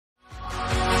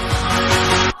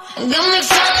Got me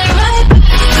feeling right.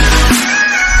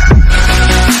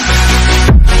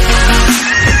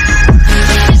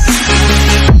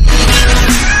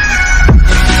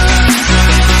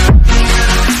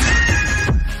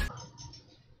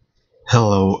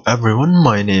 Hello everyone,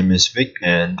 my name is Vic,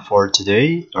 and for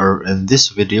today, or in this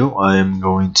video, I am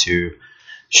going to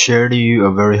share to you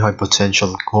a very high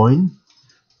potential coin.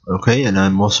 Okay, and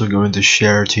I'm also going to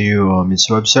share to you its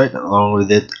website, along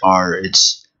with it are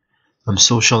its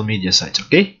social media sites.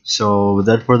 Okay, so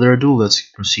without further ado, let's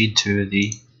proceed to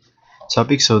the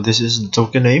topic. So this is the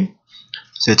token name.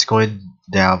 So it's coin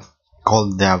DAV,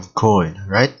 called DAV coin,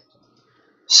 right?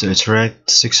 So it's ranked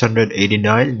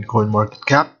 689 in coin market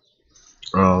cap.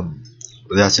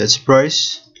 That's its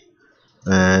price,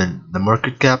 and the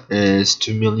market cap is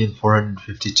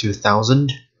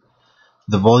 2,452,000.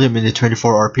 The volume in the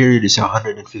 24-hour period is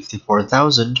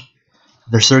 154,000.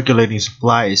 The circulating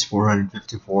supply is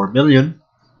 454 million.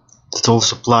 The total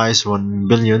supply is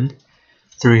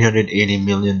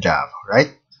 1,380,000,000 DAV,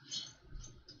 right?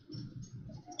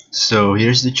 So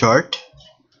here's the chart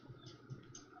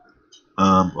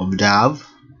of DAV.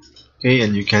 Okay,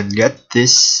 and you can get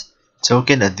this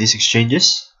token at these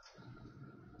exchanges.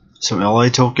 So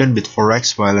LI token,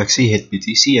 Bit4x, YLXC, hit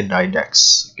BTC, and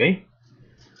IDEX. Okay,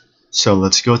 so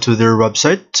let's go to their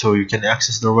website. So you can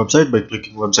access their website by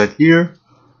clicking website here,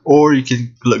 or you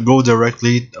can go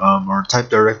directly or type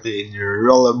directly in your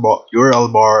URL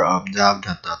bar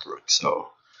DAV.network.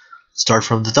 So start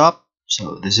from the top.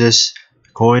 So this is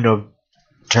coin of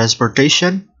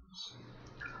transportation,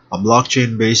 a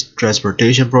blockchain-based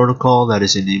transportation protocol that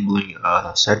is enabling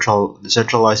a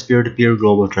decentralized peer-to-peer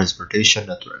global transportation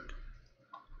network.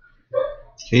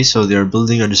 Okay, so they are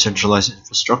building a decentralized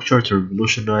infrastructure to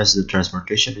revolutionize the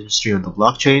transportation industry on the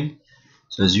blockchain.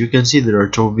 So as you can see, there are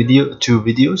two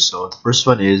videos. So the first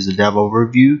one is the DAV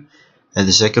overview, and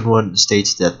the second one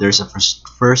states that there's a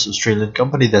first Australian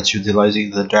company that's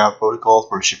utilizing the DAV protocol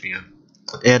for shipping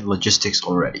and logistics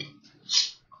already.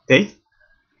 Okay.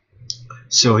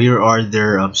 So here are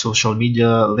their social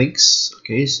media links.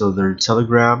 Okay, so their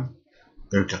Telegram,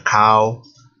 their Kakao,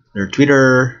 their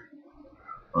Twitter,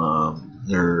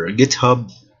 their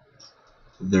GitHub,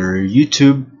 their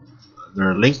YouTube,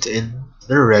 their LinkedIn,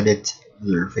 their Reddit,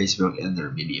 their Facebook, and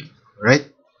their Medium.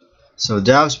 Right? So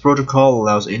DAV's protocol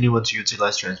allows anyone to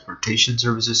utilize transportation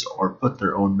services or put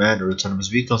their own manned or autonomous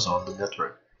vehicles on the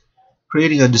network,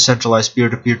 creating a decentralized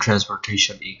peer-to-peer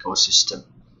transportation ecosystem.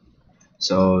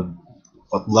 So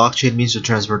what blockchain means to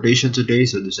transportation today: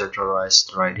 so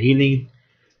decentralized ride-hailing,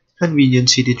 convenient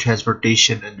city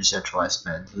transportation, and decentralized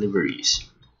manned deliveries.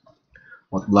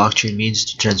 What blockchain means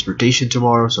to transportation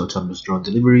tomorrow: so autonomous drone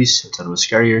deliveries, autonomous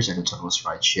carriers, and autonomous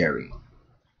ride-sharing.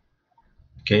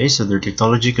 Okay, so their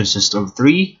technology consists of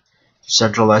three: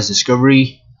 centralized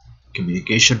discovery,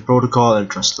 communication protocol, and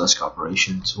trustless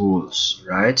cooperation tools.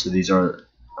 Right? So these are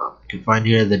you can find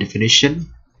here the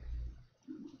definition.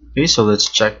 Okay, so let's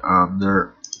check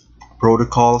their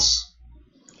protocols.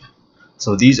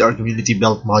 So these are community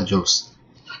belt modules.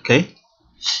 Okay,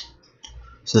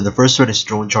 so the first one is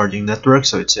drone charging network.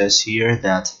 So it says here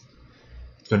that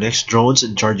it connects drones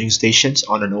and charging stations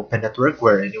on an open network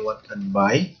where anyone can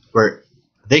buy,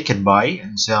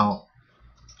 and sell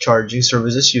charging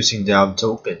services using DAV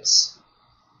tokens.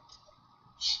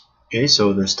 Okay,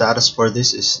 so the status for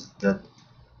this is that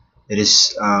it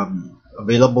is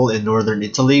available in northern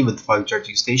Italy with 5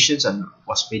 charging stations and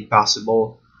was made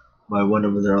possible by one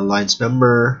of their alliance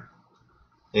member.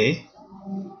 Okay,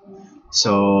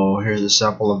 so here's a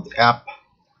sample of the app,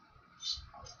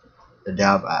 the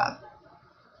DAV app.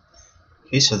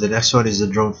 Okay, so the next one is the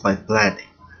drone flight planning.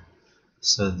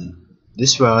 So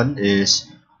this one is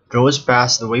drones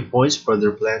pass the waypoints for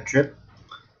their planned trip,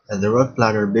 and the route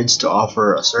planner bids to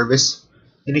offer a service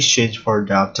in exchange for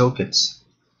DAV tokens.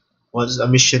 Once a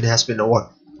mission has been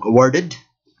awarded,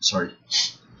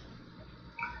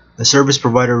 the service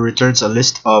provider returns a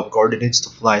list of coordinates to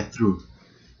fly through,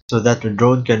 so that the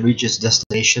drone can reach its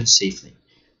destination safely.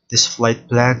 This flight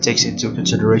plan takes into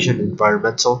consideration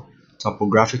environmental,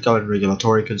 topographical, and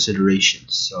regulatory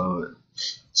considerations. So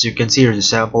as you can see, here's a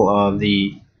sample of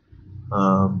the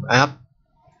app.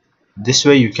 This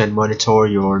way you can monitor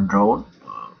your drone.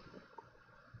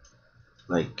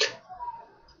 Like,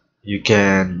 you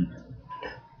can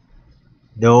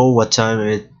know what time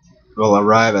it will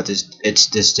arrive at its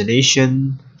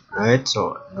destination, right?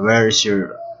 So where is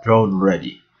your drone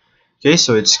ready? Okay,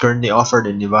 so it's currently offered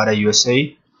in Nevada,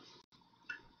 USA,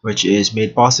 which is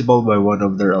made possible by one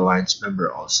of their alliance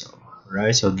member also,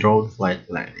 right? So drone flight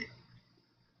planning.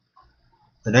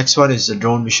 The next one is the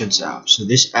Drone Missions app. So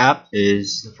this app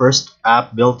is the first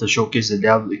app built to showcase the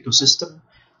DAV ecosystem.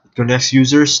 It connects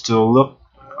users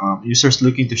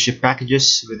looking to ship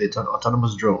packages with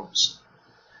autonomous drones.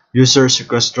 Users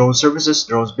request drone services,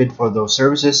 drones bid for those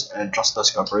services, and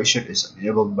trustless cooperation is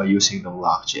enabled by using the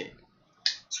blockchain.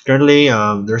 So currently,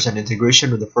 there's an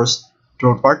integration with the first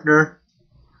drone partner,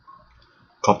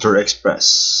 Copter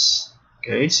Express.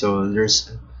 Okay, so there's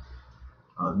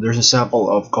a sample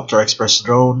of Copter Express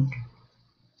drone,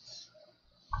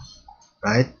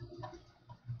 right?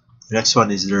 The next one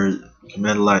is their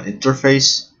command line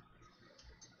interface,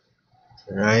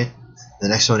 right? The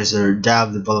next one is their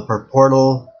DAV developer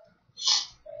portal.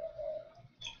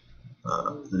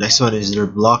 The next one is their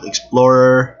block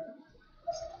explorer,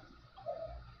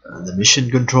 the mission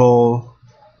control.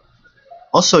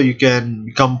 Also, you can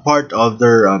become part of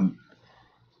their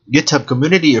GitHub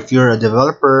community if you're a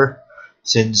developer,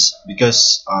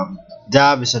 because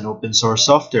DAV is an open source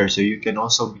software, so you can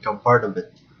also become part of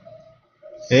it.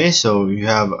 Okay, so you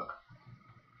have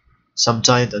some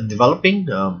talent on developing,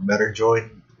 better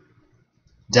join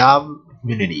DAV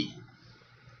community.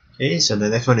 Okay, so the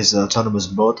next one is the autonomous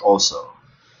boat also.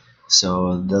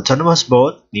 So the autonomous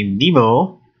boat named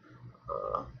Nemo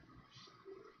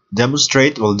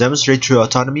will demonstrate true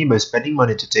autonomy by spending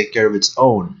money to take care of its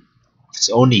own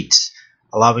needs,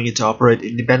 allowing it to operate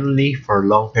independently for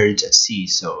long periods at sea.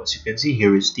 So as you can see,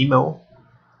 here is Nemo.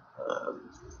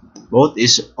 The boat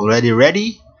is already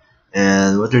ready,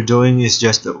 and what they're doing is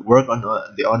just work on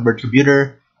the onboard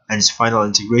computer, and its final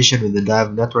integration with the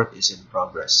DAV network is in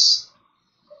progress.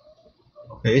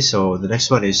 Okay, so the next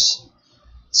one is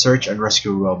search and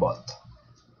rescue robot.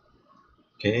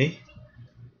 Okay,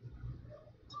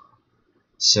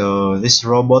 so this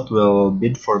robot will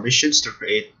bid for missions to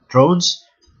create drones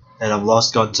that have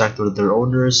lost contact with their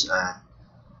owners, and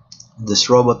this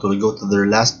robot will go to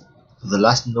the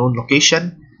last known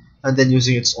location, and then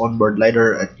using its onboard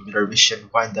lidar and computer vision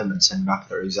find them and send back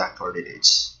their exact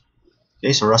coordinates.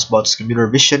 Okay, so Rustbot's computer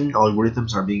vision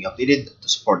algorithms are being updated to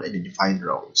support identifying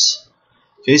drones.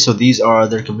 Okay, so these are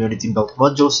their community built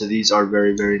modules. So these are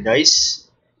very, very nice.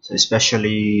 So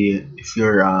especially if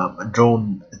you're a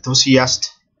drone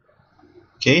enthusiast.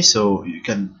 Okay, so you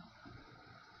can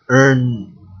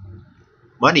earn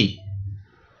money,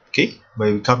 okay,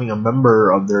 by becoming a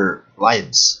member of their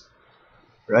alliance,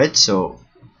 right? So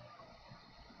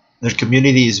their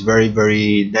community is very,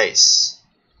 very nice.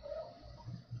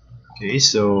 Okay,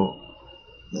 so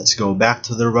let's go back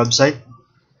to their website.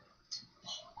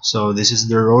 So this is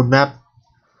their roadmap,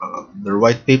 their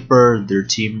white paper, their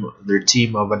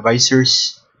team of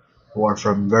advisors who are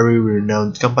from very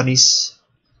renowned companies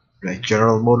like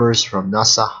General Motors, from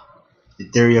NASA,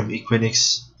 Ethereum,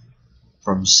 Equinix,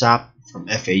 from SAP, from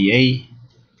FAA,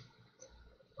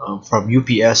 from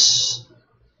UPS,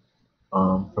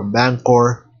 from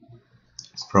Bancor,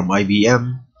 from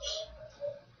IBM,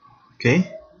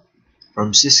 okay,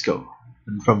 from Cisco,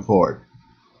 and from Ford.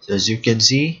 So as you can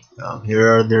see,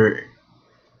 here are their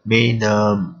main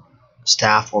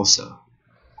staff also,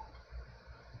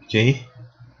 okay,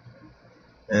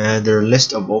 and their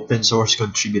list of open source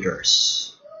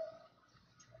contributors.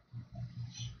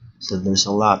 So there's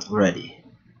a lot already.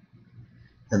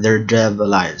 And their DAV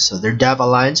Alliance. So their DAV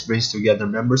Alliance brings together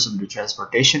members of the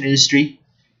transportation industry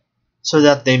so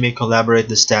that they may collaborate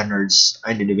the standards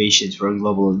and innovations for a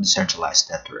global decentralized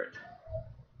network.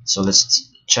 So let's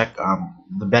check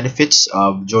the benefits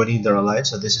of joining their alliance.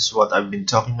 So this is what I've been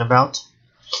talking about.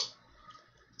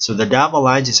 So the DAV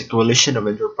Alliance is a coalition of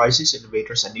enterprises,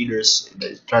 innovators, and leaders in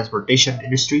the transportation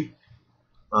industry.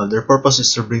 Their purpose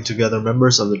is to bring together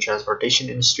members of the transportation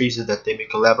industry so that they may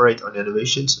collaborate on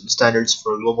innovations and standards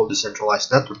for a global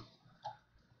decentralized network.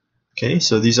 Okay,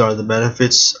 so these are the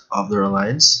benefits of their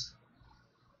alliance.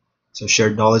 So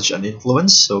shared knowledge and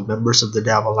influence. So members of the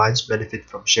DAV Alliance benefit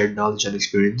from shared knowledge and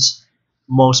experience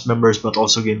amongst members, but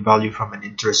also gain value from an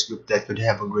interest group that could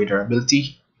have a greater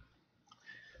ability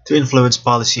to influence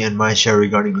policy and mindshare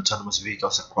regarding autonomous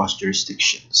vehicles across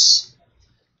jurisdictions.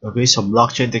 Okay, so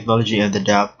blockchain technology and the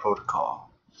DAV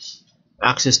protocol.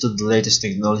 Access to the latest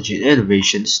technology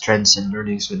innovations, trends, and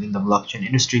learnings within the blockchain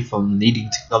industry from leading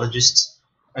technologists,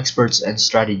 experts, and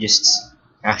strategists.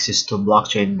 Access to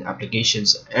blockchain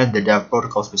applications and the DAV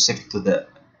protocol specific to the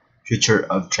future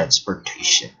of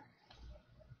transportation.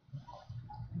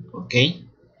 Okay,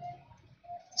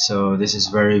 so this is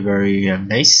very, very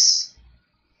nice,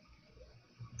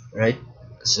 right?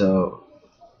 So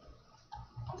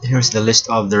here's the list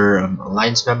of their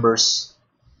alliance members.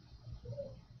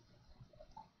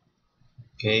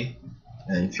 Okay,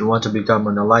 and if you want to become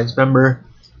an alliance member,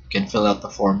 you can fill out the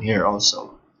form here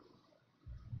also.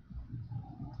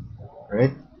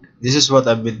 this is what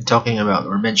I've been talking about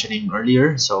or mentioning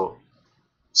earlier. So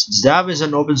since DAV is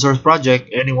an open source project,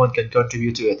 anyone can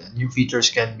contribute to it, and new features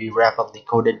can be rapidly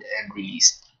coded and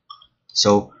released.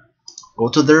 So go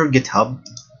to their GitHub.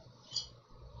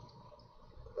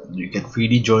 You can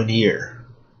freely join here,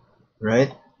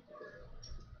 right?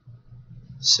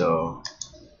 So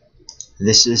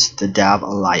this is the DAV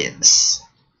Alliance.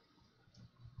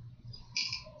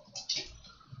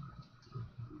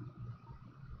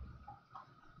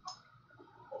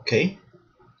 Okay.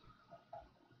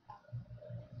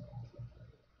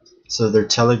 So their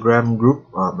Telegram group,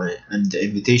 and the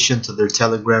invitation to their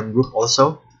Telegram group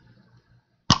also.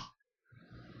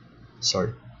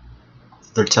 Sorry,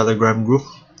 their Telegram group.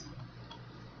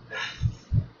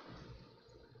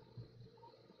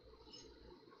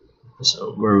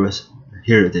 So where was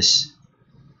here it is.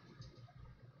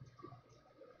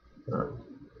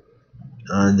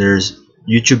 There's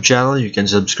YouTube channel. You can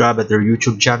subscribe at their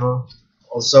YouTube channel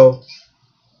also.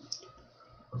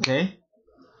 Okay.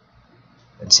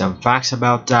 And some facts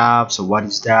about DAV. So what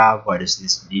is DAV? Why does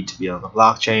this need to be on the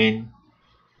blockchain?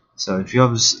 So if you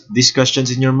have these questions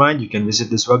in your mind, you can visit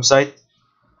this website,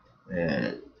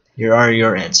 and here are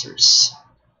your answers.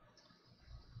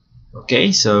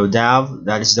 Okay, so DAV,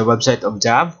 that is the website of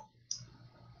DAV.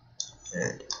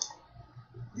 And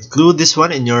include this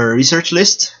one in your research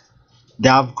list.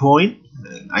 DAV coin.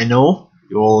 I know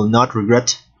you will not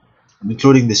regret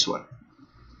including this one.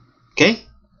 Okay,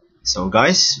 so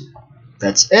guys,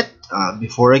 that's it.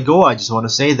 Before I go, I just want to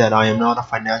say that I am not a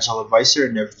financial advisor,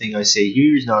 and everything I say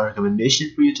here is not a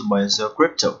recommendation for you to buy and sell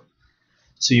crypto.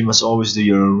 So you must always do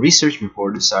your own research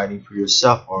before deciding for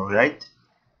yourself, alright?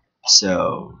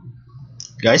 So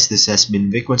guys, this has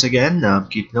been Vic once again.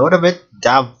 Keep note of it.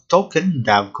 DAV token,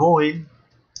 DAV coin.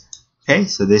 Okay,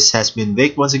 so this has been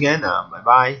Vic once again. Bye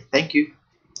bye. Thank you.